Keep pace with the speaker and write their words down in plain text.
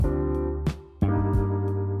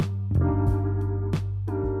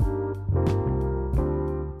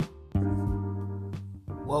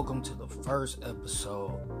welcome to the first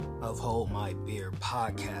episode of Hold My Beer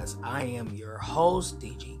podcast. I am your host,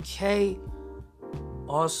 DGK.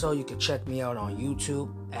 Also, you can check me out on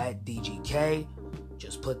YouTube at DGK.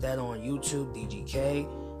 Just put that on YouTube, DGK,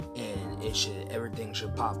 and everything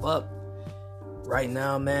should pop up. Right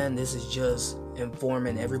now, man, this is just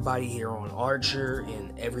informing everybody here on Archer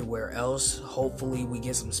and everywhere else. Hopefully, we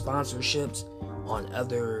get some sponsorships on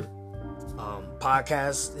other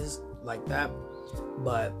podcasts like that.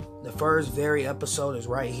 But the first very episode is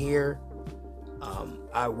right here.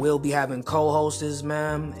 I will be having co-hosts,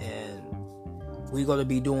 man, and we're going to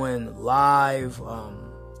be doing live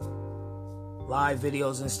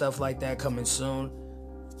videos and stuff like that coming soon.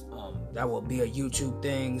 That will be a YouTube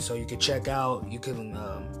thing, so you can check out. You can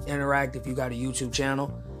interact if you got a YouTube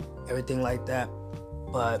channel, everything like that.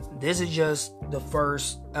 But this is just the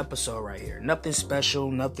first episode right here. Nothing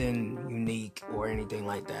special, nothing unique or anything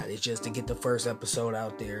like that. It's just to get the first episode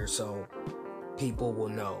out there so people will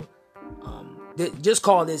know. Just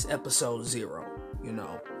call this episode 0,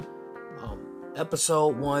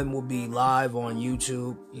 Episode 1 will be live on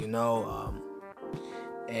YouTube,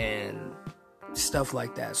 and stuff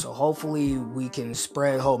like that. So hopefully we can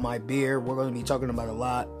Hold My Beer. We're going to be talking about a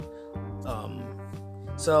lot.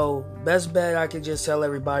 So best bet I could just tell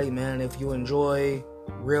everybody, man, if you enjoy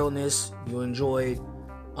realness, you enjoy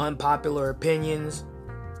unpopular opinions,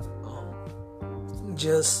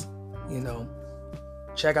 just,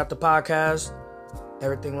 check out the podcast,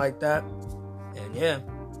 everything like that. And yeah,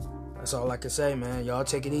 that's all I can say, man. Y'all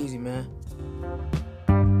take it easy, man.